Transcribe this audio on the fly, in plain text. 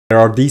There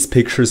are these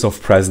pictures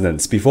of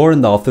presidents before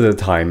and after their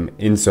time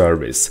in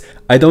service.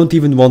 I don't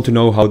even want to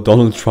know how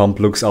Donald Trump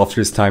looks after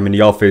his time in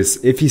the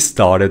office if he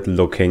started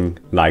looking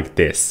like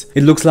this.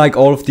 It looks like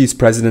all of these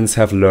presidents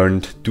have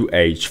learned to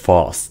age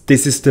fast.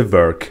 This is the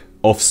work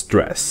of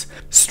stress.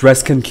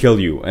 Stress can kill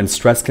you and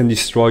stress can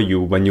destroy you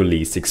when you're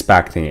least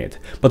expecting it.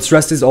 But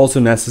stress is also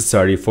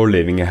necessary for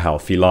living a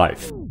healthy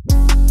life.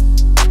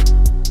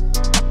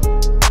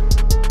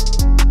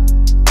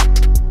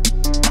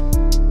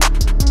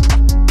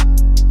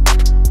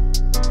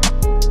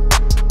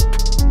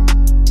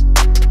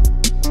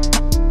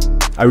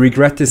 I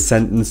regret this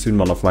sentence in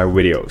one of my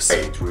videos.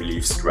 To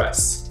relieve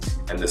stress,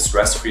 and the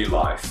stress-free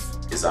life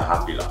is a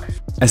happy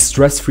life. A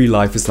stress-free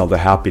life is not a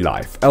happy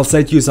life. I'll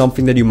say to you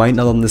something that you might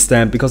not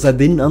understand because I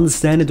didn't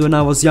understand it when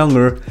I was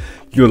younger.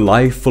 Your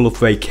life full of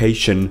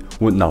vacation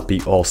would not be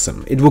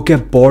awesome. It would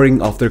get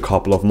boring after a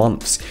couple of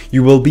months.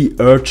 You will be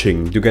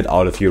urging to get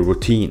out of your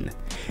routine.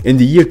 In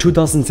the year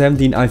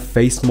 2017, I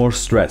faced more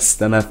stress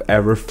than I've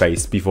ever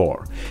faced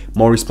before.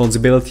 More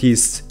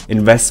responsibilities,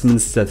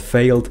 investments that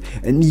failed,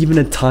 and even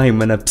a time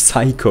when a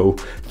psycho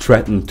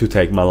threatened to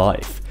take my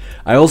life.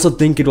 I also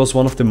think it was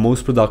one of the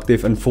most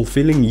productive and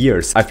fulfilling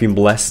years I've been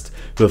blessed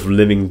with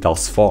living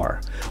thus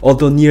far.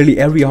 Although nearly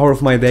every hour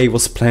of my day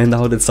was planned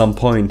out at some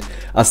point,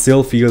 I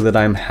still feel that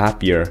I'm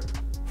happier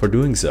for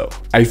doing so.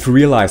 I've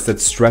realized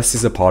that stress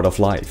is a part of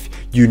life.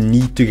 You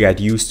need to get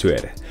used to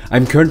it.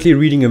 I'm currently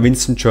reading a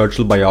Winston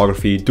Churchill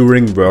biography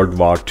during World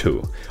War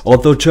II.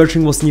 Although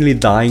Churchill was nearly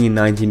dying in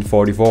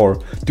 1944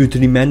 due to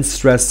the immense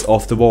stress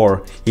of the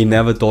war, he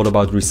never thought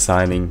about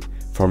resigning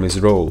from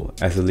his role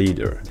as a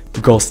leader.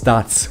 Because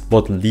that's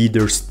what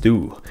leaders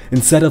do.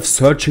 Instead of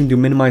searching to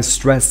minimize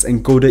stress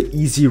and go the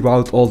easy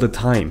route all the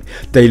time,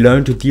 they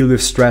learn to deal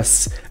with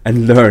stress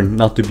and learn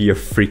not to be a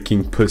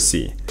freaking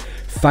pussy.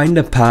 Find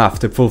a path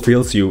that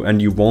fulfills you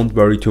and you won't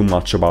worry too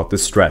much about the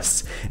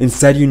stress.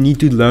 Instead, you need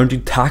to learn to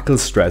tackle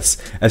stress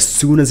as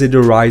soon as it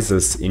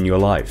arises in your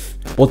life.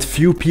 What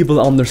few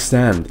people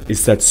understand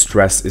is that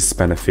stress is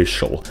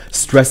beneficial.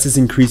 Stress is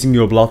increasing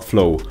your blood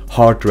flow,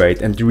 heart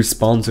rate, and the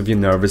response of your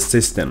nervous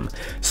system.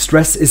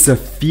 Stress is a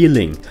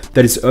feeling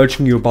that is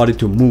urging your body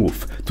to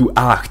move, to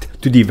act,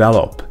 to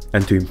develop,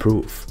 and to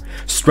improve.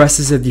 Stress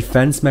is a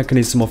defense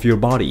mechanism of your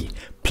body,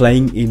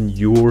 playing in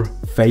your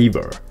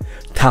favor.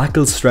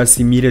 Tackle stress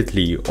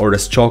immediately, or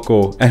as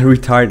Choco, a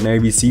retired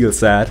Navy SEAL,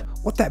 said,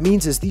 what that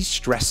means is these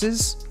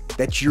stresses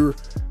that you're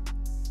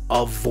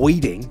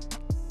avoiding,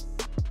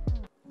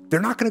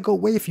 they're not going to go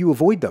away if you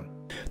avoid them.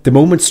 The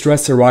moment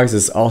stress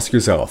arises, ask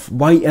yourself,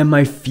 why am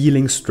I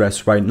feeling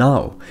stressed right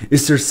now?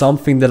 Is there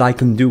something that I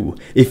can do?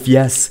 If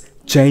yes,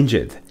 change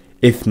it.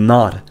 If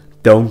not,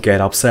 don't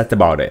get upset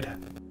about it.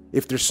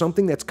 If there's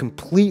something that's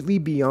completely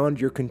beyond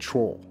your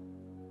control,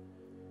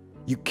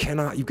 you've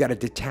got to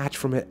detach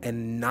from it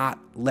and not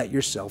let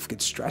yourself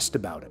get stressed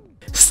about it.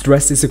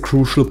 Stress is a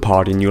crucial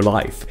part in your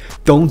life.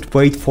 Don't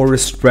wait for a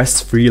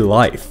stress-free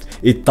life.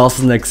 It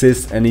doesn't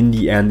exist and in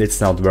the end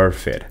it's not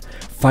worth it.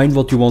 Find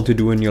what you want to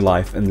do in your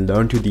life and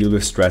learn to deal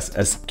with stress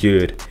as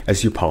good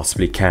as you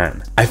possibly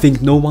can. I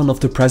think no one of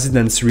the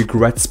presidents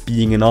regrets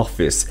being in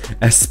office,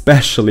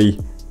 especially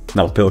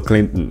not Bill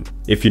Clinton,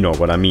 if you know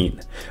what I mean.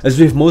 As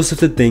with most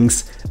of the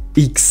things,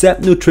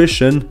 except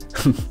nutrition,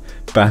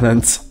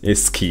 balance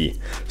is key.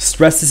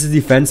 Stress is a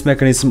defense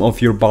mechanism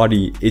of your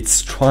body.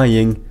 It's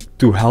trying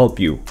to help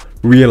you.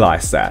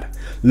 Realize that.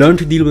 Learn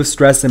to deal with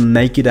stress and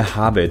make it a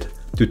habit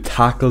to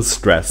tackle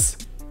stress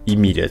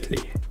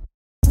immediately.